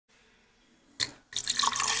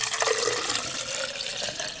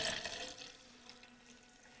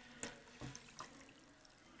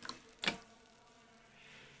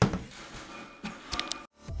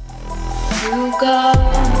go,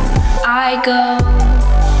 I go,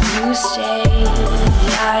 you stay,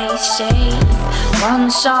 I stay. One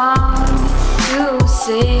song to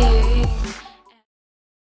sing.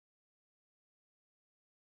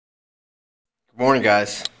 Good morning,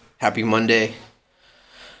 guys. Happy Monday.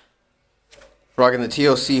 Rocking the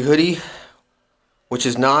TLC hoodie, which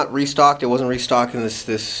is not restocked. It wasn't restocked in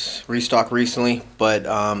this restock recently, but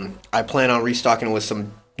I plan on restocking it with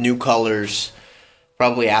some new colors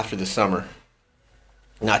probably after the summer.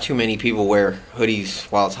 Not too many people wear hoodies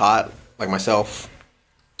while it's hot, like myself.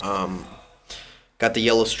 Got the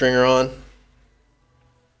yellow stringer on,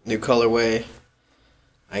 new colorway.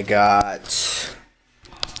 I got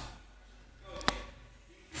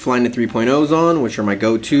Flyknit 3.0s on, which are my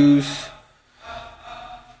go-tos.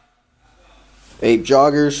 Ape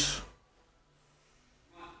joggers,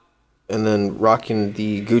 and then rocking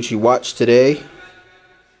the Gucci watch today.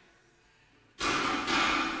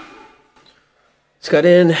 Just got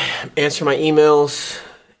in, answer my emails,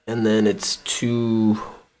 and then it's to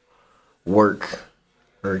work,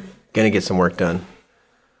 or gonna get some work done.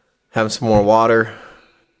 Having some more water,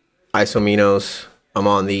 isoaminos. I'm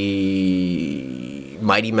on the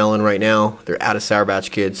Mighty Melon right now. They're out of Sour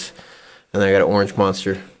Patch Kids, and then I got an Orange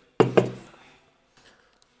Monster.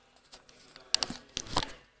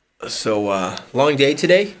 So, long day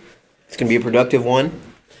today. It's going to be a productive one.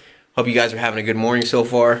 Hope you guys are having a good morning so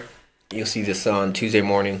far. You'll see this on Tuesday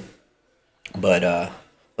morning. But,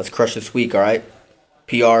 let's crush this week, alright?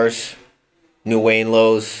 PRs, new weigh-in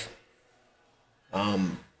lows,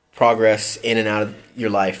 progress in and out of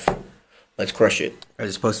your life. Let's crush it. I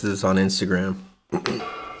just posted this on Instagram.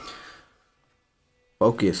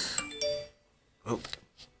 Focus. Oh,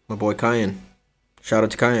 my boy Kyan. Shout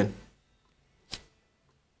out to Kyan.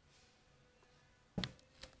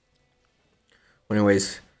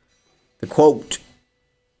 Anyways, the quote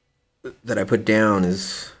that I put down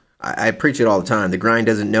is, I preach it all the time. The grind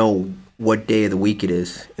doesn't know what day of the week it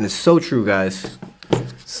is. And it's so true, guys.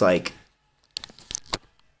 It's like,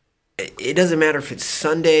 it doesn't matter if it's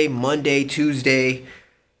Sunday, Monday, Tuesday.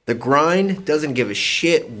 The grind doesn't give a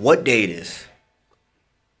shit what day it is.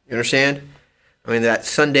 You understand? I mean, that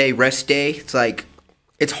Sunday rest day, it's like,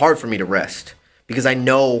 it's hard for me to rest. Because I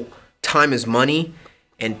know time is money.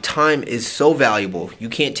 And time is so valuable. You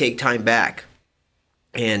can't take time back.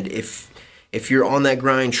 And if you're on that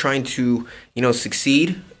grind trying to,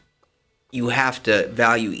 succeed, you have to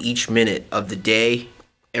value each minute of the day,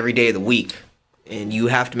 every day of the week. And you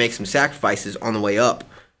have to make some sacrifices on the way up.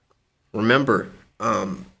 Remember,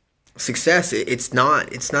 success, it's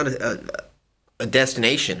not a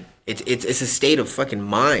destination. It's a state of fucking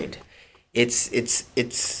mind.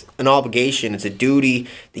 It's an obligation. It's a duty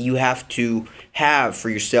that you have to have for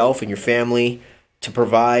yourself and your family to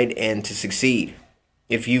provide and to succeed.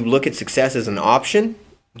 If you look at success as an option,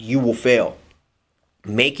 you will fail.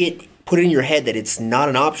 Put it in your head that it's not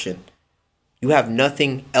an option. You have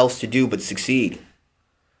nothing else to do but succeed.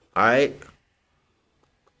 All right?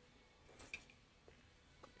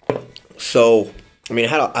 So, I mean,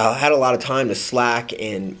 I had a lot of time to slack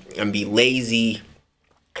and be lazy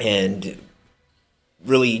and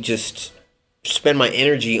really just spend my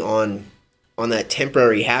energy on that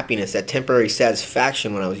temporary happiness, that temporary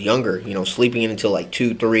satisfaction when I was younger, sleeping in until like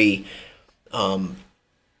 2, 3, not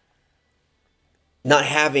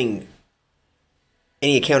having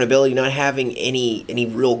any accountability, not having any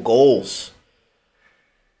real goals.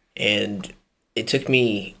 And it took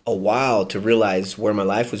me a while to realize where my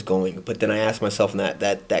life was going. But then I asked myself, and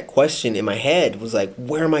that question in my head was like,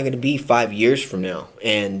 where am I going to be 5 years from now?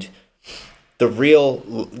 And the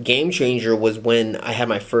real game changer was when I had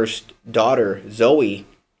my first daughter, Zoe,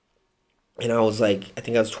 and I was like, I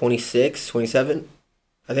think I was 26, 27.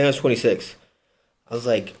 I think I was 26. I was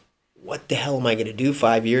like, what the hell am I going to do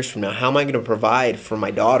 5 years from now? How am I going to provide for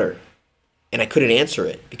my daughter? And I couldn't answer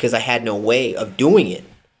it because I had no way of doing it.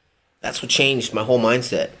 That's what changed my whole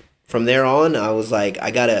mindset. From there on, I was like,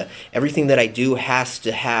 everything that I do has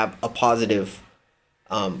to have a positive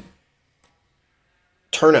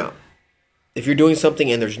turnout. If you're doing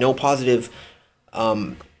something and there's no positive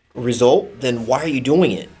result, then why are you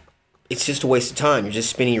doing it? It's just a waste of time. You're just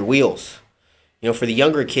spinning your wheels. For the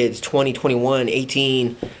younger kids, 20, 21,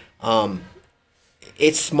 18,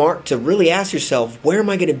 it's smart to really ask yourself, where am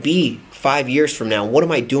I going to be 5 years from now? What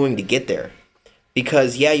am I doing to get there?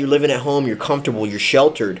 Because, yeah, you're living at home, you're comfortable, you're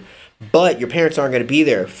sheltered, but your parents aren't going to be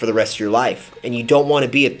there for the rest of your life. And you don't want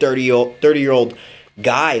to be a 30-year-old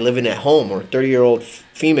guy living at home, or 30-year-old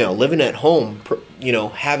female living at home,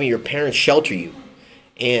 having your parents shelter you.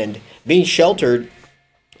 And being sheltered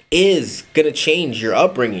is going to change your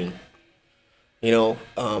upbringing.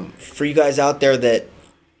 For you guys out there that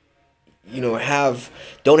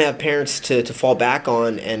don't have parents to fall back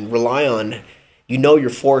on and rely on, you're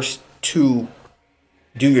forced to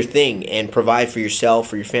do your thing and provide for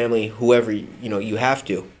yourself or your family, whoever you have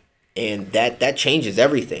to, and that changes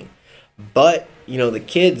everything. But the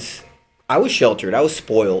kids, I was sheltered, I was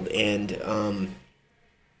spoiled, and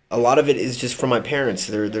a lot of it is just from my parents.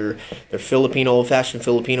 They're Filipino, old-fashioned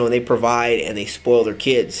Filipino, and they provide and they spoil their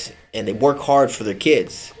kids and they work hard for their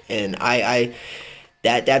kids. And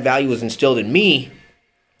that value was instilled in me,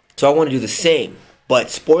 so I want to do the same. But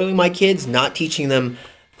spoiling my kids, not teaching them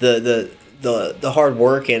the hard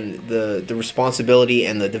work and the responsibility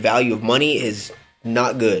and the value of money is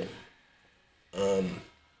not good.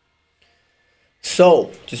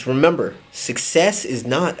 So just remember, success is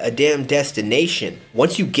not a damn destination.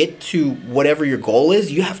 Once you get to whatever your goal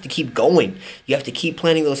is, you have to keep going. You have to keep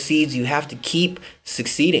planting those seeds. You have to keep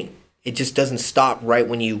succeeding. It just doesn't stop right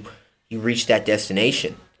when you reach that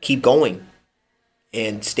destination. Keep going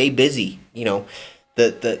and stay busy.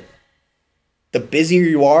 The busier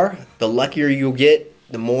you are, the luckier you'll get,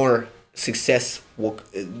 the more success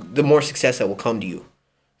that will come to you.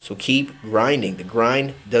 So keep grinding. The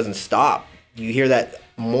grind doesn't stop. You hear that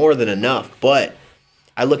more than enough, but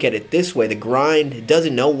I look at it this way. The grind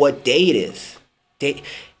doesn't know what day it is. The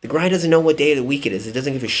grind doesn't know what day of the week it is. It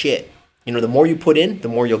doesn't give a shit. The more you put in, the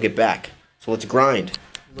more you'll get back. So let's grind.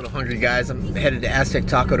 A little hungry, guys. I'm headed to Aztec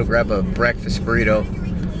Taco to grab a breakfast burrito.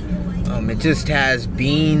 It just has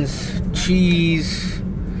beans, cheese,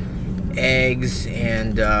 eggs,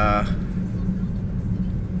 and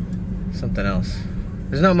something else.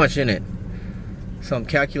 There's not much in it. So I'm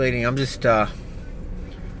calculating, I'm just guesstimating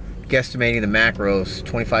the macros: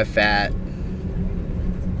 25 fat,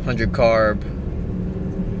 100 carb,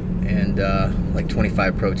 and like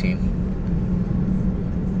 25 protein.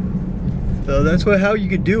 So that's how you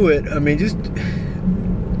could do it. I mean, just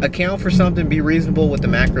account for something, be reasonable with the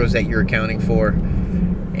macros that you're accounting for,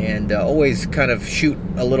 and always kind of shoot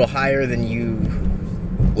a little higher than you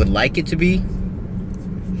would like it to be.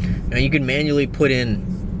 Now you can manually put in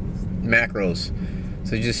macros.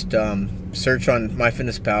 So just search on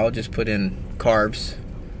MyFitnessPal, just put in carbs,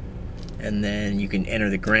 and then you can enter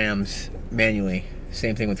the grams manually.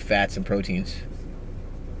 Same thing with fats and proteins.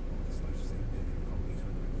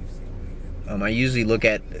 I usually look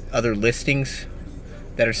at other listings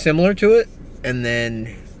that are similar to it and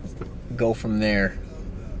then go from there.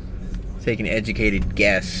 Take an educated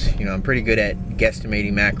guess. I'm pretty good at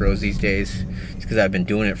guesstimating macros these days, just because I've been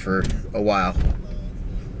doing it for a while.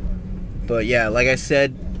 But yeah, like I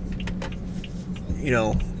said,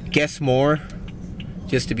 guess more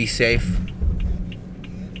just to be safe.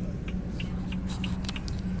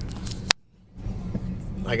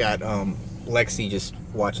 I got Lexi just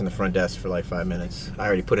watching the front desk for like 5 minutes. I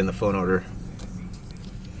already put in the phone order.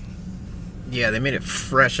 Yeah, they made it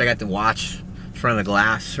fresh. I got to watch in front of the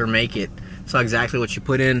glass her make it. Saw exactly what she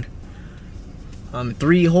put in.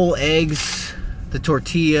 3 whole eggs, the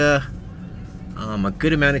tortilla, a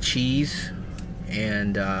good amount of cheese,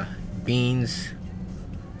 and beans,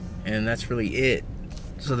 and that's really it.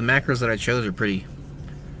 So the macros that I chose are pretty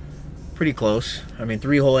close. I mean,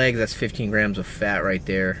 3 whole eggs, that's 15 grams of fat right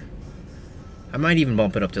there. I might even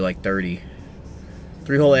bump it up to like 30.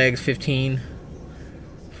 3 whole eggs, 15,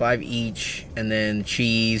 5 each, and then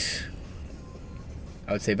cheese,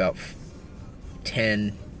 I would say about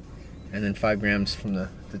 10, and then 5 grams from the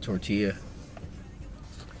tortilla.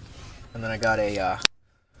 And then I got a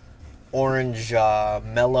orange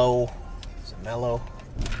mellow, is it mellow?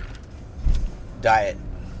 Diet.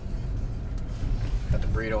 Got the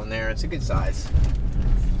burrito in there. It's a good size.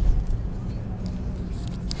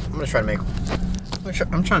 I'm trying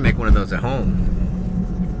to make one of those at home.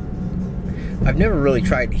 I've never really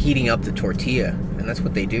tried heating up the tortilla, and that's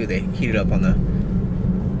what they do. They heat it up on the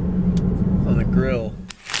grill.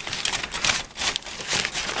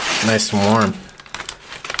 Nice and warm.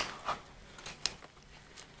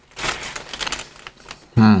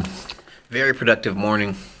 Very productive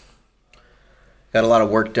morning. Got a lot of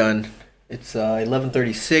work done. It's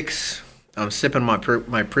 11:36. I'm sipping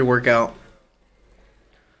my pre-workout.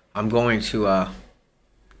 I'm going to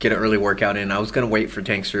get an early workout in. I was gonna wait for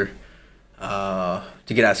Tankster to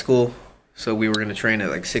get out of school, so we were gonna train at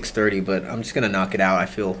like 6:30. But I'm just gonna knock it out. I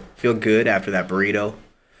feel good after that burrito.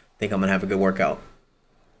 Think I'm gonna have a good workout.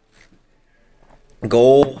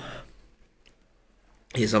 Goal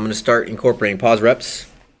is I'm gonna start incorporating pause reps.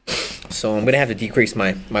 So I'm gonna have to decrease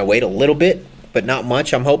my weight a little bit, but not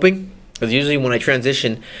much, I'm hoping. Because usually when I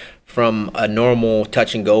transition from a normal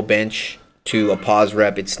touch and go bench to a pause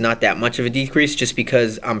rep, it's not that much of a decrease, just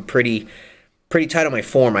because I'm pretty pretty tight on my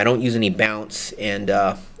form. I don't use any bounce, and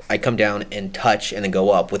I come down and touch and then go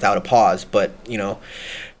up without a pause. But you know,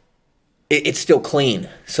 it's still clean,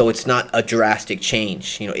 so it's not a drastic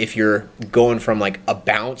change. You know, if you're going from like a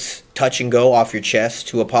bounce, touch and go off your chest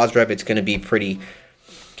to a pause rep, it's going to be a pretty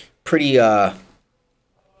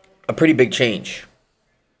big change.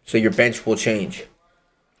 So your bench will change.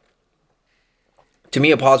 To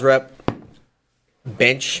me, a pause rep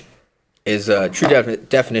bench is a true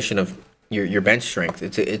definition of your bench strength.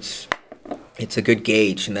 It's a good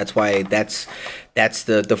gauge, and that's why that's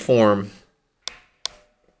the form.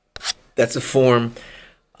 That's the form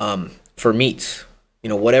for meets. You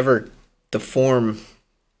know, whatever the form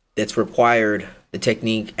that's required, the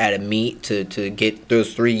technique at a meet to get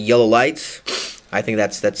those 3 yellow lights. I think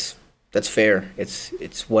that's fair.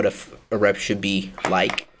 It's what a rep should be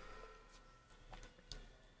like.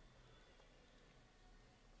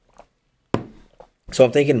 So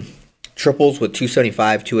I'm thinking triples with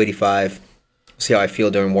 275, 285. See how I feel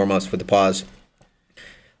during warm-ups with the pause.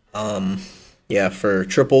 Yeah, for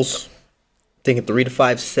triples, thinking 3 to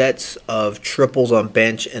 5 sets of triples on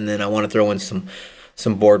bench, and then I want to throw in some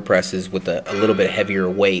board presses with a little bit heavier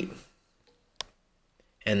weight.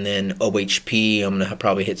 And then OHP, I'm gonna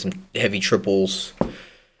probably hit some heavy triples,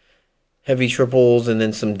 and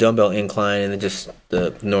then some dumbbell incline, and then just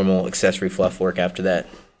the normal accessory fluff work after that.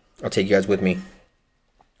 I'll take you guys with me.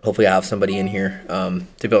 Hopefully I have somebody in here to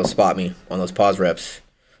be able to spot me on those pause reps.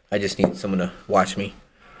 I just need someone to watch me,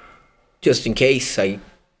 just in case I,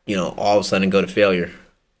 you know, all of a sudden go to failure.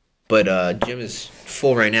 But gym is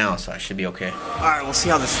full right now, so I should be okay. All right, we'll see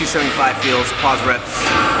how this 275 feels. Pause reps.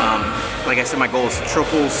 Like I said, my goal is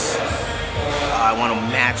triples. I want to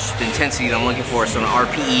match the intensity that I'm looking for. So an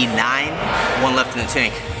RPE 9, 1 left in the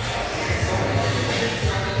tank.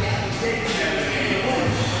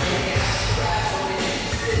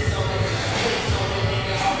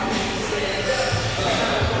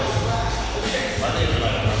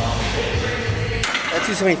 That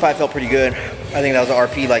 275 felt pretty good. I think that was an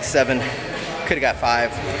RP like 7. Could have got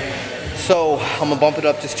 5. So I'm gonna bump it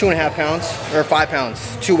up just 2.5 pounds or 5 pounds,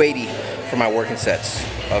 280 for my working sets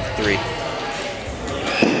of 3.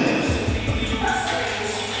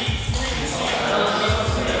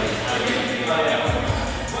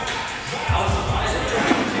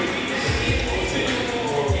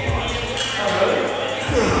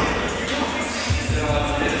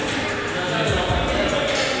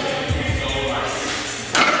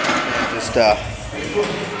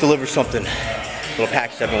 Deliver something, a little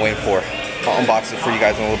package I've been waiting for. I'll unbox it for you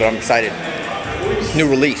guys in a little bit. I'm excited. New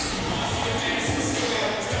release.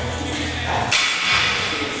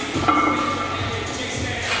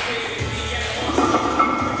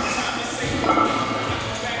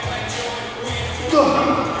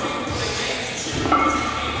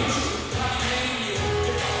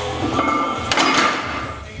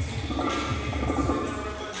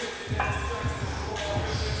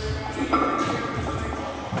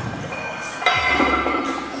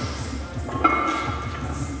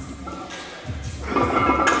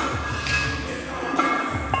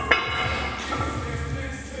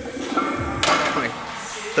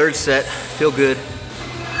 Third set, feel good.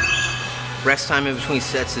 Rest time in between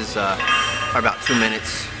sets is are about 2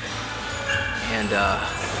 minutes, and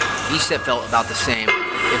each set felt about the same.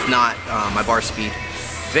 If not, my bar speed.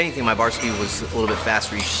 If anything, my bar speed was a little bit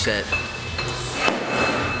faster each set.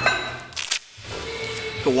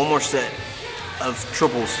 Go one more set of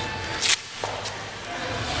triples.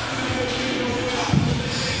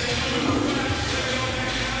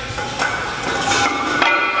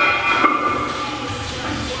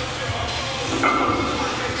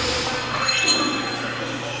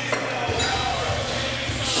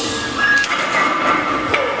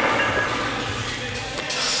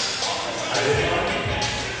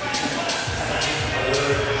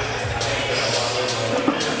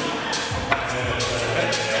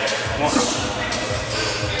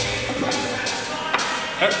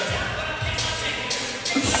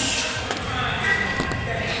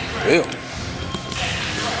 Ew.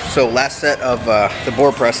 So last set of the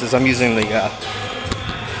board presses, I'm using the, I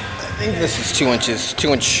think this is 2 inches,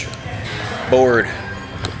 2-inch board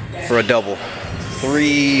for a double,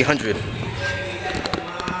 300.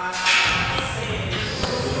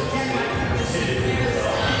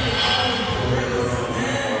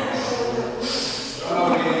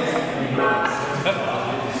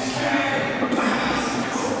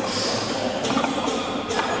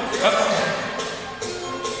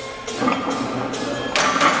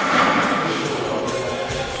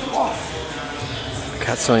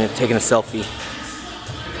 Got Sonia taking a selfie.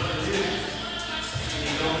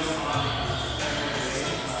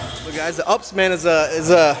 Look guys. The Ups man is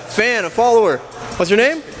a fan, a follower. What's your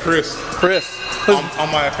name? Chris. Chris.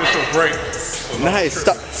 On my official break. So Nice.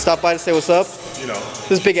 Stop by to say what's up. You know.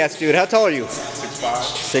 This big ass dude. How tall are you? 6'5".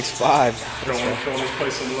 6'5". Showing this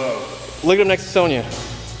place some love. Look at him next to Sonia. How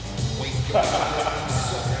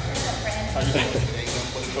you doing?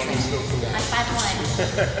 Sonia's still cool. I'm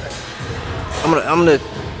 5'1". I'm gonna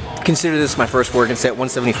consider this my first working set.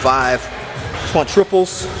 175. Just want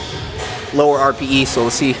triples, lower RPE. So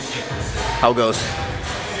let's see how it goes.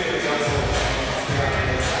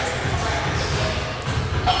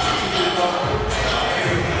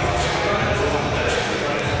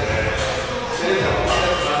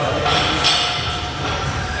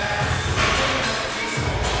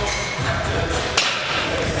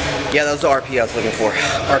 Yeah, that was the RPE I was looking for.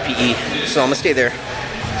 RPE. So I'm gonna stay there.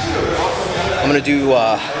 I'm gonna do, ooh,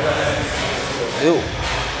 I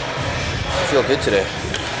feel good today.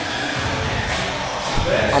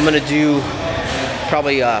 I'm gonna do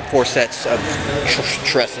probably 4 sets of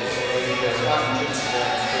tresses.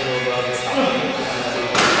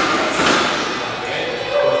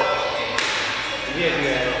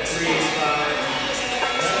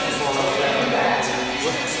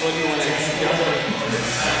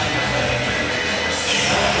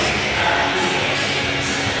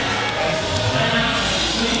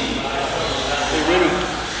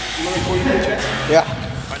 Yeah.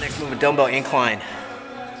 Our next move, a dumbbell incline.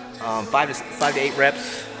 5 to 8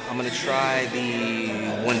 reps. I'm gonna try the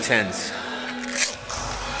 110s.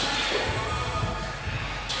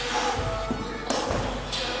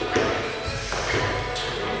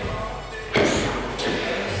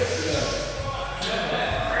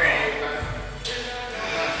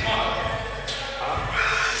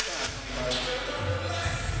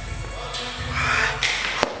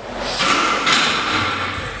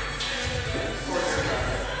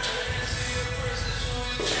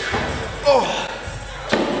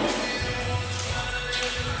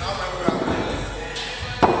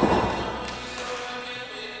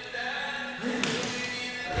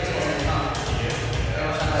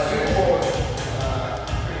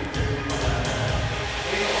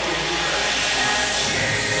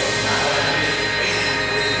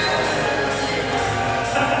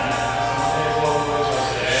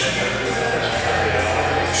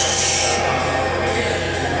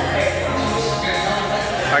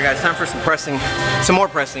 Alright guys, time for some pressing, some more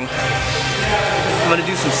pressing. I'm gonna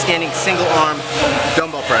do some standing single arm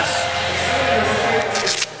dumbbell press.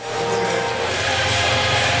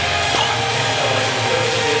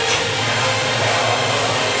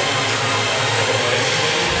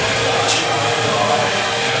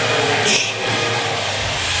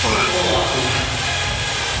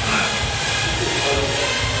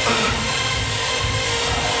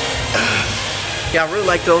 Yeah, I really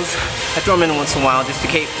like those. I throw them in once in a while just to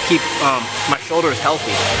keep my shoulders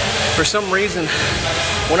healthy. For some reason,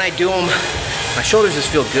 when I do them, my shoulders just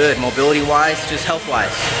feel good, mobility-wise, just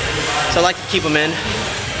health-wise. So I like to keep them in.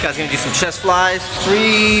 Guys, gonna do some chest flies.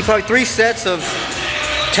 Probably 3 sets of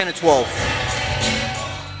 10 to 12.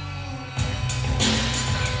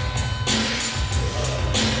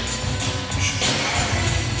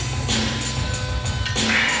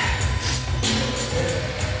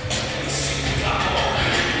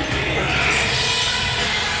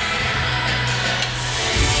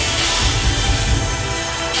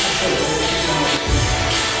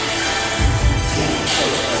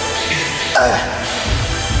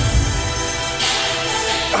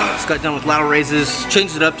 Just got done with lateral raises,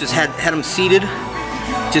 changed it up, just had them seated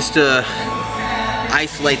just to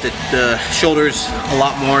isolate the shoulders a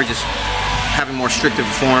lot more, just having more restrictive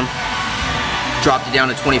form. Dropped it down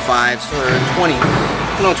to 25s or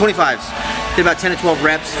 25s. Did about 10 to 12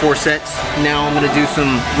 reps, 4 sets. Now I'm gonna do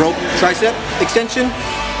some rope tricep extension.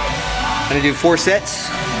 I'm gonna do 4 sets,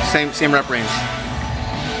 same rep range.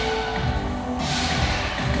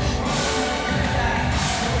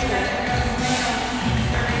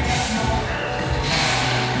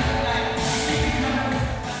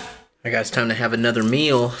 Alright guys, time to have another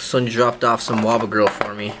meal. Sonia dropped off some Waba Grill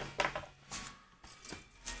for me.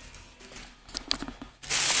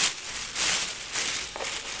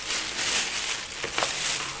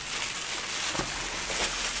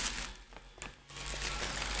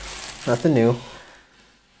 Nothing new.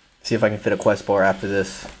 See if I can fit a Quest bar after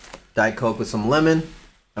this. Diet Coke with some lemon.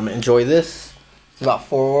 I'm gonna enjoy this. It's about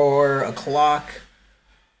 4 o'clock.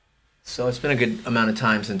 So it's been a good amount of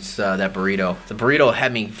time since that burrito. The burrito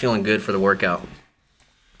had me feeling good for the workout.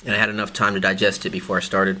 And I had enough time to digest it before I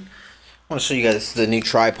started. I want to show you guys the new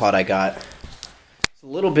tripod I got. It's a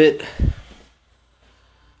little bit...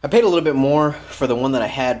 I paid a little bit more for the one that I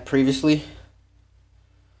had previously.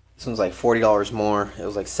 This one's like $40 more. It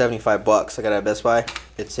was like 75 bucks. I got it at Best Buy.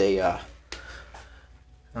 It's a, I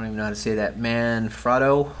don't even know how to say that.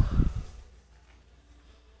 Manfrotto.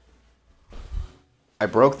 I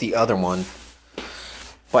broke the other one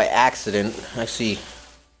by accident. Actually,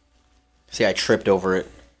 see, I tripped over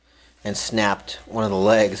it and snapped one of the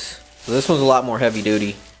legs. So this one's a lot more heavy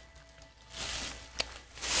duty.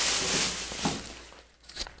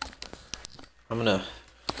 I'm gonna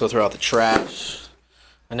go throw out the trash.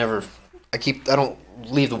 I don't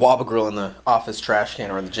leave the Wobble Grill in the office trash can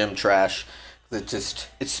or in the gym trash.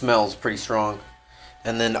 It smells pretty strong.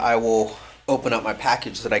 And then I will open up my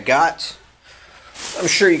package that I got. I'm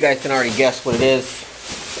sure you guys can already guess what it is.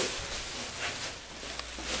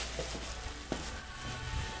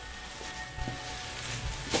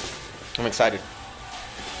 I'm excited.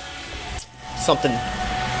 Something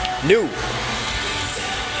new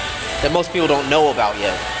that most people don't know about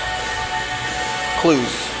yet.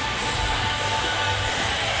 Clues.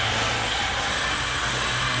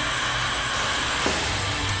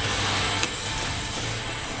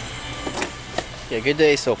 Yeah, good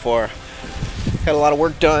day so far. Had a lot of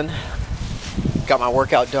work done. Got my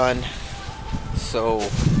workout done. So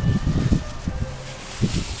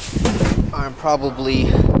I'm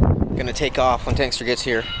probably gonna take off when Tankster gets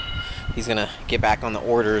here. He's gonna get back on the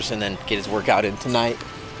orders and then get his workout in tonight.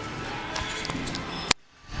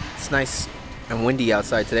 It's nice and windy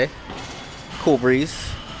outside today. Cool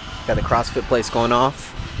breeze. Got the CrossFit place going off.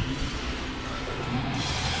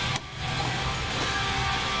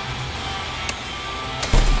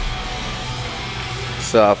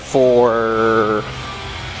 It's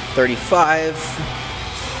 4:35.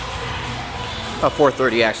 About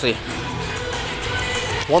 4:30 actually.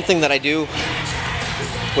 One thing that I do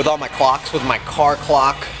with all my clocks, with my car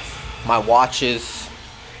clock, my watches,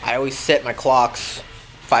 I always set my clocks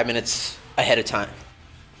 5 minutes ahead of time.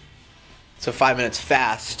 So 5 minutes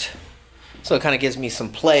fast. So it kind of gives me some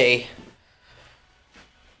play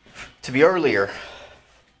to be earlier.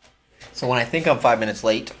 So when I think I'm 5 minutes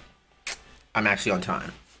late, I'm actually on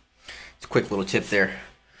time. It's a quick little tip there.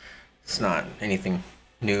 It's not anything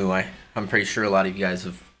new. I'm pretty sure a lot of you guys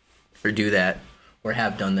have or do that or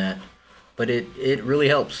have done that. But it really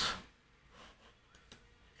helps.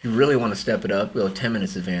 If you really want to step it up, go 10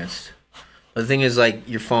 minutes advanced. But the thing is, like,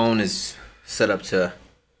 your phone is set up to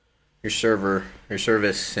your server, your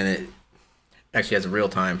service, and it actually has a real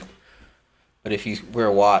time. But if you wear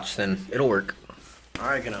a watch, then it'll work.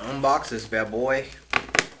 Alright, gonna unbox this bad boy.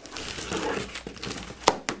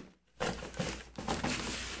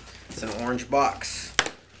 It's an orange box.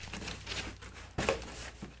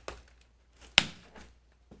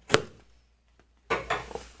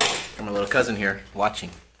 Got my little cousin here watching,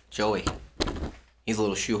 Joey. He's a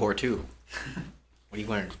little shoe whore too. What are you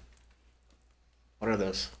wearing? What are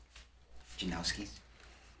those? Janowskis.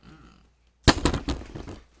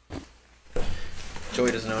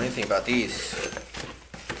 Joey doesn't know anything about these.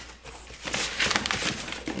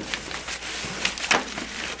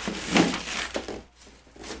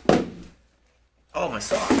 Oh, my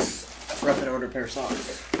socks. I forgot that I ordered a pair of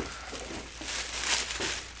socks.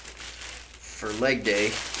 For leg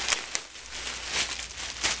day.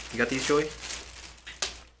 You got these, Joey?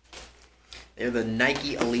 They're the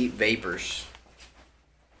Nike Elite Vapors.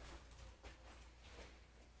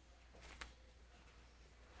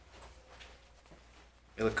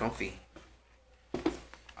 They look comfy.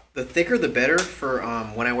 The thicker the better for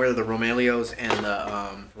when I wear the Romaleos and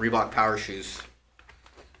the Reebok Power Shoes.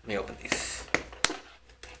 Let me open these.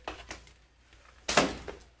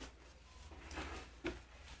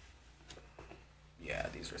 Yeah,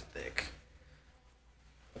 these are thick.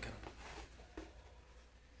 Look at them.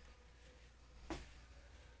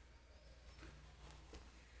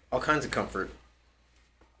 All kinds of comfort.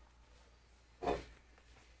 I'm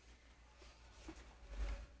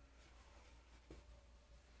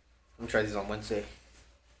gonna try these on Wednesday.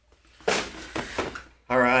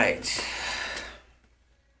 All right.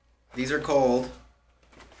 These are called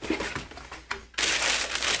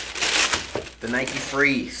the Nike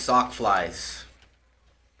Free Sock Flies.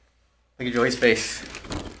 Look at Joey's face.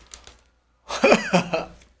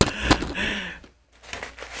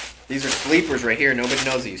 These are sleepers right here. Nobody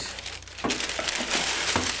knows these.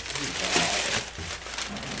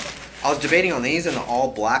 I was debating on these and the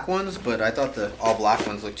all black ones, but I thought the all black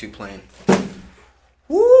ones looked too plain.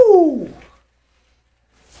 Woo!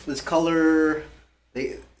 This color,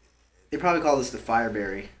 they probably call this the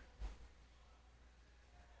Fireberry.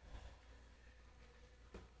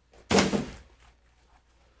 Let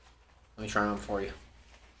me try them on for you.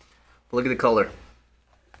 But look at the color.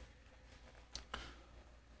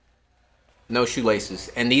 No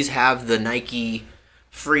shoelaces. And these have the Nike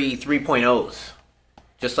free 3.0s.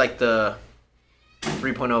 Just like the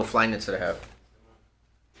 3.0 Flyknits that I have.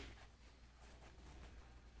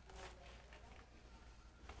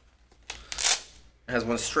 It has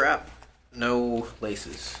one strap, no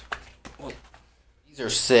laces. Whoa. These are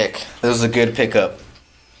sick. This was a good pickup.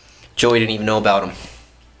 Joey didn't even know about them.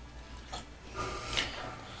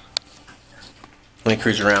 Let me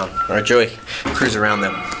cruise around. All right, Joey, cruise around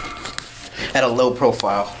them at a low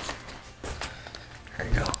profile. There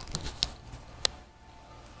you go.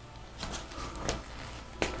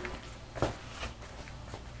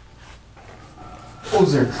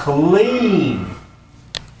 Those are clean.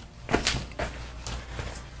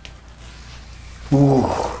 Ooh.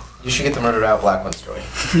 You should get the murdered out black ones, Joey.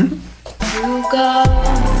 You go,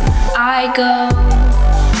 I go,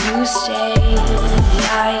 you stay,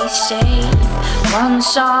 I say, one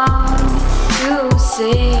song to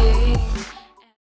sing.